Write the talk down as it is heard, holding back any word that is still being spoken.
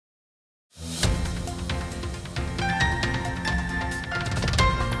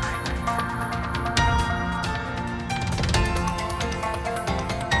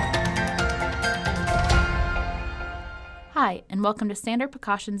Hi, and welcome to Standard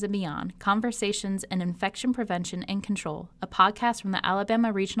Precautions and Beyond, Conversations in Infection Prevention and Control, a podcast from the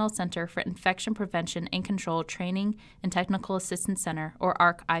Alabama Regional Center for Infection Prevention and Control Training and Technical Assistance Center, or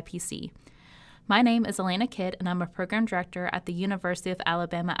ARC IPC. My name is Elena Kidd, and I'm a program director at the University of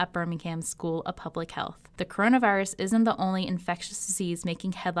Alabama at Birmingham School of Public Health. The coronavirus isn't the only infectious disease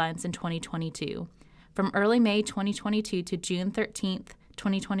making headlines in 2022. From early May 2022 to June 13th,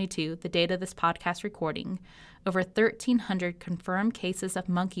 2022, the date of this podcast recording, over 1,300 confirmed cases of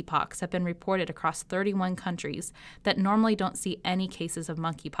monkeypox have been reported across 31 countries that normally don't see any cases of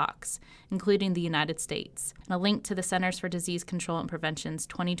monkeypox, including the United States. And a link to the Centers for Disease Control and Prevention's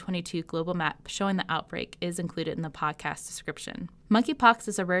 2022 global map showing the outbreak is included in the podcast description. Monkeypox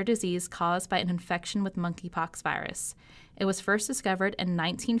is a rare disease caused by an infection with monkeypox virus. It was first discovered in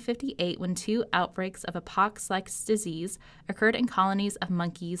 1958 when 2 outbreaks of a pox-like disease occurred in colonies of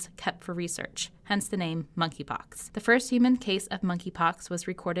monkeys kept for research, hence the name monkeypox. The first human case of monkeypox was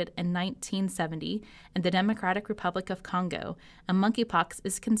recorded in 1970 in the Democratic Republic of Congo, and monkeypox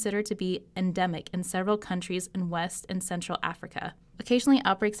is considered to be endemic in several countries in West and Central Africa. Occasionally,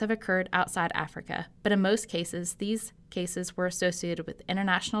 outbreaks have occurred outside Africa, but in most cases, these cases were associated with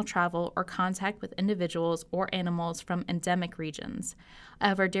international travel or contact with individuals or animals from endemic regions.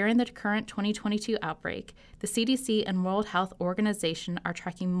 However, during the current 2022 outbreak, the CDC and World Health Organization are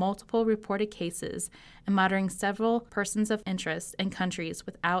tracking multiple reported cases and monitoring several persons of interest in countries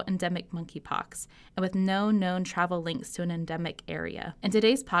without endemic monkeypox and with no known travel links to an endemic area. In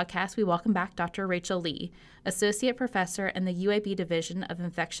today's podcast, we welcome back Dr. Rachael Lee, Associate Professor in the UAB Division of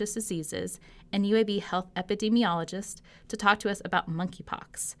Infectious Diseases and UAB Health Epidemiologist, to talk to us about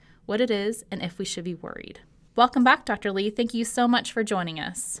monkeypox, what it is, and if we should be worried. Welcome back, Dr. Lee. Thank you so much for joining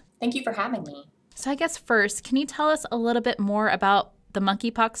us. Thank you for having me. So I guess first, can you tell us a little bit more about the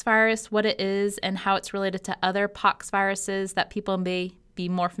monkeypox virus, what it is, and how it's related to other pox viruses that people may be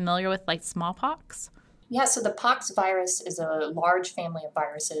more familiar with, like smallpox? Yeah, so the pox virus is a large family of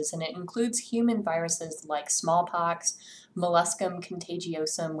viruses, and it includes human viruses like smallpox, molluscum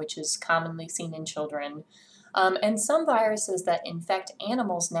contagiosum, which is commonly seen in children, and some viruses that infect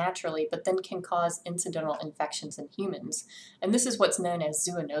animals naturally, but then can cause incidental infections in humans. And this is what's known as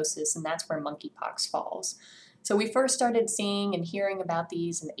zoonosis, and that's where monkeypox falls. So we first started seeing and hearing about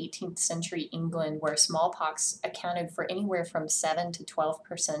these in 18th century England, where smallpox accounted for anywhere from 7 to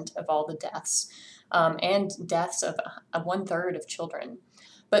 12% of all the deaths, and deaths of 1/3 of children.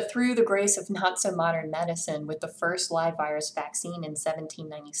 But through the grace of not-so-modern medicine, with the first live virus vaccine in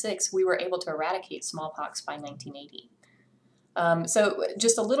 1796, we were able to eradicate smallpox by 1980. So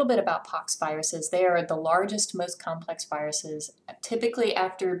just a little bit about pox viruses. They are the largest, most complex viruses. Typically,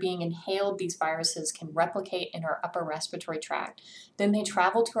 after being inhaled, these viruses can replicate in our upper respiratory tract. Then they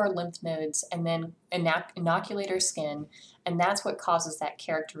travel to our lymph nodes and then inoculate our skin, and that's what causes that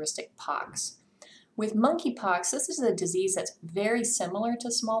characteristic pox. With monkeypox, this is a disease that's very similar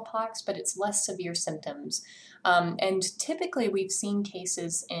to smallpox, but it's less severe symptoms. And typically, we've seen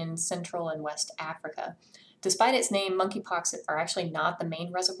cases in Central and West Africa. Despite its name, monkeypox are actually not the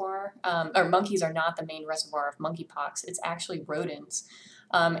main reservoir, or monkeys are not the main reservoir of monkeypox. It's actually rodents.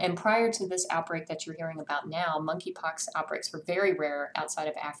 And prior to this outbreak that you're hearing about now, monkeypox outbreaks were very rare outside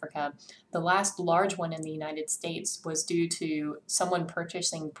of Africa. The last large one in the United States was due to someone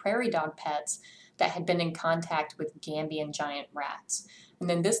purchasing prairie dog pets that had been in contact with Gambian giant rats. And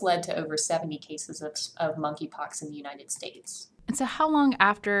then this led to over 70 cases of monkeypox in the United States. And so how long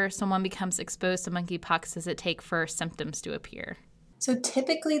after someone becomes exposed to monkeypox does it take for symptoms to appear? So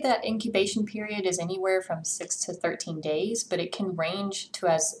typically that incubation period is anywhere from 6 to 13 days, but it can range to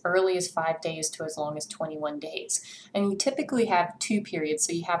as early as 5 days to as long as 21 days. And you typically have 2 periods.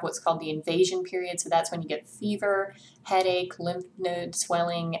 So you have what's called the invasion period. So that's when you get fever, headache, lymph node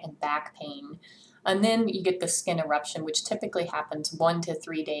swelling, and back pain. And then you get the skin eruption, which typically happens 1 to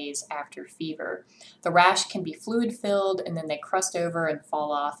 3 days after fever. The rash can be fluid-filled, and then they crust over and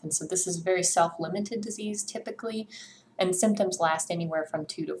fall off. And so this is a very self-limited disease typically, and symptoms last anywhere from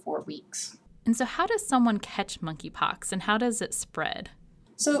 2 to 4 weeks. And so how does someone catch monkeypox, and how does it spread?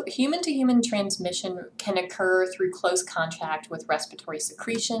 So human-to-human transmission can occur through close contact with respiratory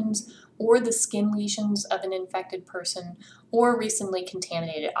secretions or the skin lesions of an infected person or recently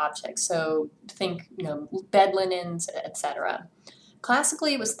contaminated objects. So think, bed linens, etc.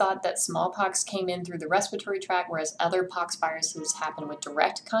 Classically, it was thought that smallpox came in through the respiratory tract, whereas other pox viruses happen with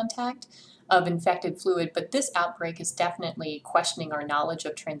direct contact of infected fluid. But this outbreak is definitely questioning our knowledge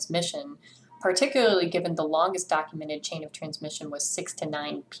of transmission, particularly given the longest documented chain of transmission was 6 to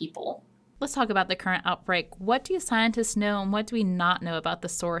 9 people. Let's talk about the current outbreak. What do scientists know and what do we not know about the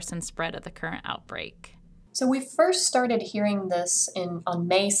source and spread of the current outbreak? So we first started hearing this on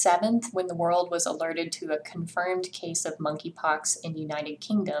May 7th when the world was alerted to a confirmed case of monkeypox in the United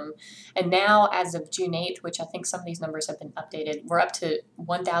Kingdom. And now, as of June 8th, which I think some of these numbers have been updated, we're up to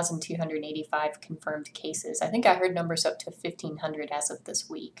 1,285 confirmed cases. I think I heard numbers up to 1,500 as of this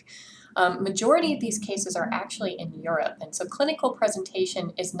week. Majority of these cases are actually in Europe, and so clinical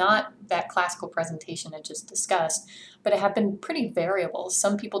presentation is not that classical presentation I just discussed, but it have been pretty variable.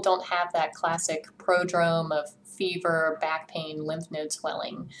 Some people don't have that classic prodrome of fever, back pain, lymph node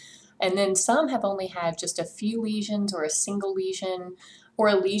swelling, and then some have only had just a few lesions or a single lesion, or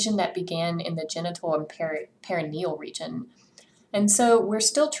a lesion that began in the genital and perineal region. And so we're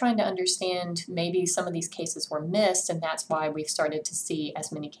still trying to understand maybe some of these cases were missed, and that's why we've started to see as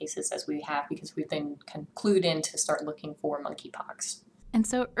many cases as we have, because we've been clued in to start looking for monkeypox. And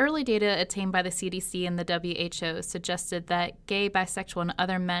so early data obtained by the CDC and the WHO suggested that gay, bisexual, and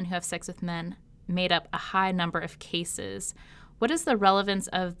other men who have sex with men made up a high number of cases. What is the relevance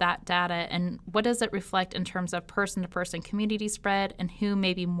of that data, and what does it reflect in terms of person-to-person community spread and who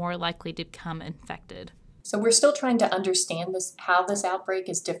may be more likely to become infected? So we're still trying to understand how this outbreak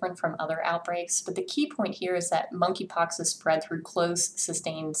is different from other outbreaks, but the key point here is that monkeypox is spread through close,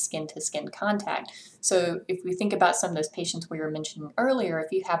 sustained skin-to-skin contact. So if we think about some of those patients we were mentioning earlier,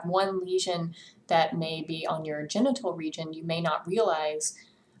 if you have one lesion that may be on your genital region, you may not realize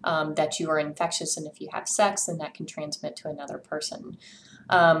that you are infectious, and if you have sex, then that can transmit to another person.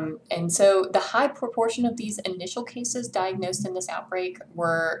 And so the high proportion of these initial cases diagnosed in this outbreak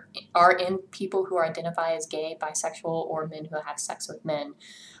are in people who identify as gay, bisexual, or men who have sex with men.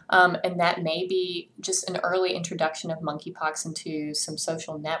 And that may be just an early introduction of monkeypox into some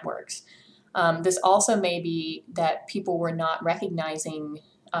social networks. This also may be that people were not recognizing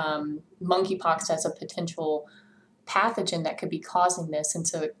monkeypox as a potential pathogen that could be causing this, and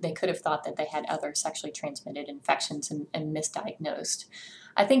so they could have thought that they had other sexually transmitted infections and misdiagnosed.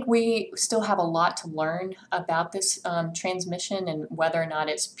 I think we still have a lot to learn about this transmission and whether or not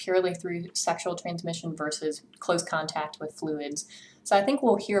it's purely through sexual transmission versus close contact with fluids. So I think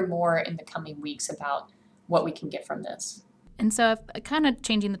we'll hear more in the coming weeks about what we can get from this. And so, kind of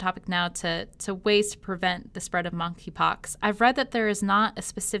changing the topic now to ways to prevent the spread of monkeypox. I've read that there is not a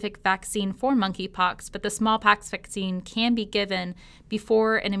specific vaccine for monkeypox, but the smallpox vaccine can be given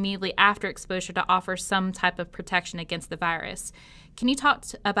before and immediately after exposure to offer some type of protection against the virus. Can you talk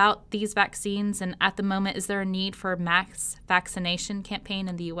about these vaccines? And at the moment, is there a need for a mass vaccination campaign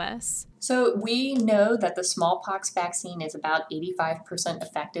in the U.S.? So we know that the smallpox vaccine is about 85%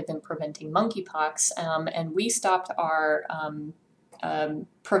 effective in preventing monkeypox, and we stopped our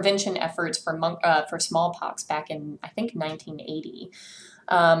prevention efforts for smallpox back in, I think, 1980.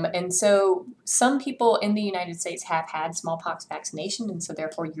 And so some people in the United States have had smallpox vaccination, and so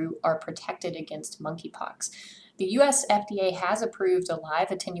therefore you are protected against monkeypox. The U.S. FDA has approved a live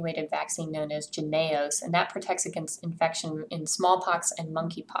attenuated vaccine known as Jynneos, and that protects against infection in smallpox and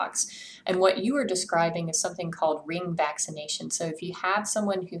monkeypox. And what you are describing is something called ring vaccination. So if you have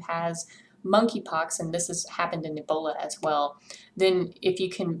someone who has monkeypox, and this has happened in Ebola as well, then if you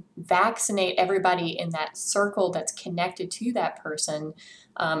can vaccinate everybody in that circle that's connected to that person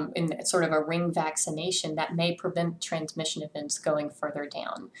in sort of a ring vaccination, that may prevent transmission events going further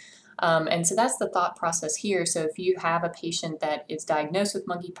down. And so that's the thought process here. So if you have a patient that is diagnosed with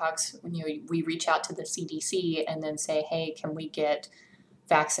monkeypox, we reach out to the CDC and then say, hey, can we get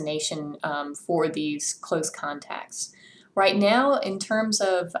vaccination for these close contacts? Right now, in terms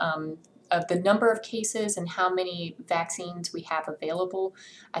of the number of cases and how many vaccines we have available,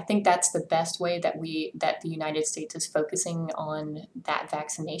 I think that's the best way that the United States is focusing on that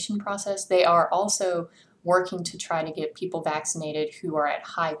vaccination process. They are also working to try to get people vaccinated who are at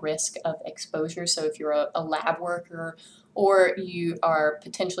high risk of exposure. So if you're a lab worker or you are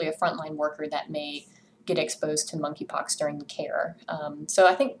potentially a frontline worker that may get exposed to monkeypox during care. So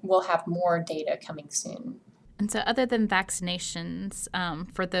I think we'll have more data coming soon. And so other than vaccinations,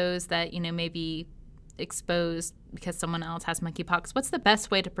 for those that, may be exposed because someone else has monkeypox, what's the best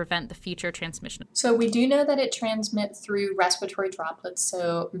way to prevent the future transmission? So we do know that it transmits through respiratory droplets.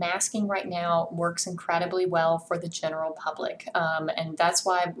 So masking right now works incredibly well for the general public. And that's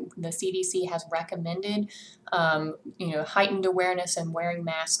why the CDC has recommended, heightened awareness and wearing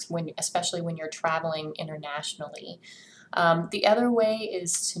masks especially when you're traveling internationally. The other way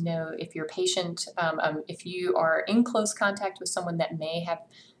is to know if your patient, if you are in close contact with someone that may have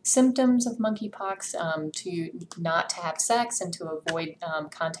symptoms of monkeypox, to not to have sex and to avoid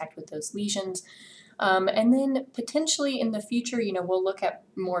contact with those lesions. And then potentially in the future, we'll look at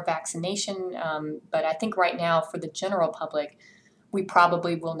more vaccination. But I think right now for the general public, we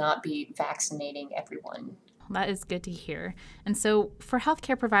probably will not be vaccinating everyone. That is good to hear. And so for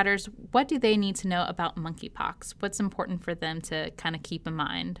healthcare providers, what do they need to know about monkeypox? What's important for them to kind of keep in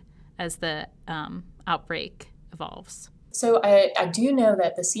mind as the outbreak evolves? So I do know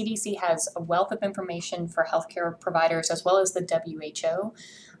that the CDC has a wealth of information for healthcare providers as well as the WHO.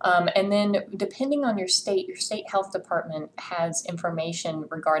 And then depending on your state health department has information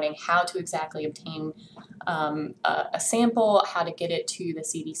regarding how to exactly obtain a sample, how to get it to the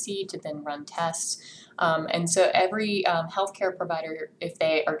CDC to then run tests. And so every healthcare provider, if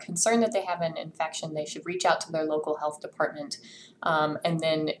they are concerned that they have an infection, they should reach out to their local health department. And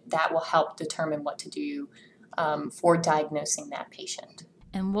then that will help determine what to do for diagnosing that patient.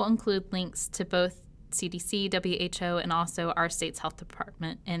 And we'll include links to both CDC, WHO, and also our state's health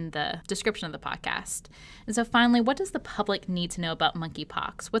department in the description of the podcast. And so finally, what does the public need to know about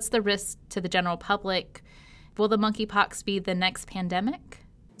monkeypox? What's the risk to the general public? Will the monkeypox be the next pandemic?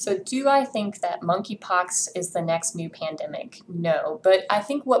 So do I think that monkeypox is the next new pandemic? No, but I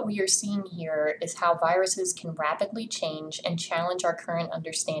think what we are seeing here is how viruses can rapidly change and challenge our current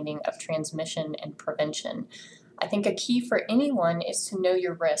understanding of transmission and prevention. I think a key for anyone is to know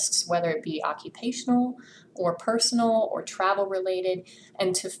your risks, whether it be occupational or personal or travel related,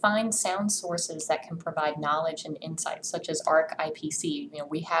 and to find sound sources that can provide knowledge and insights, such as ARC IPC.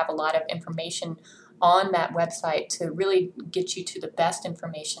 We have a lot of information on that website to really get you to the best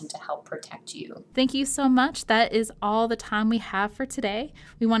information to help protect you. Thank you so much. That is all the time we have for today.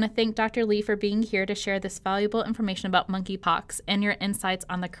 We want to thank Dr. Lee for being here to share this valuable information about monkeypox and your insights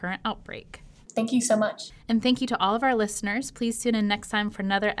on the current outbreak. Thank you so much. And thank you to all of our listeners. Please tune in next time for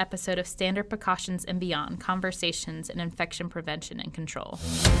another episode of Standard Precautions and Beyond, Conversations in Infection Prevention and Control.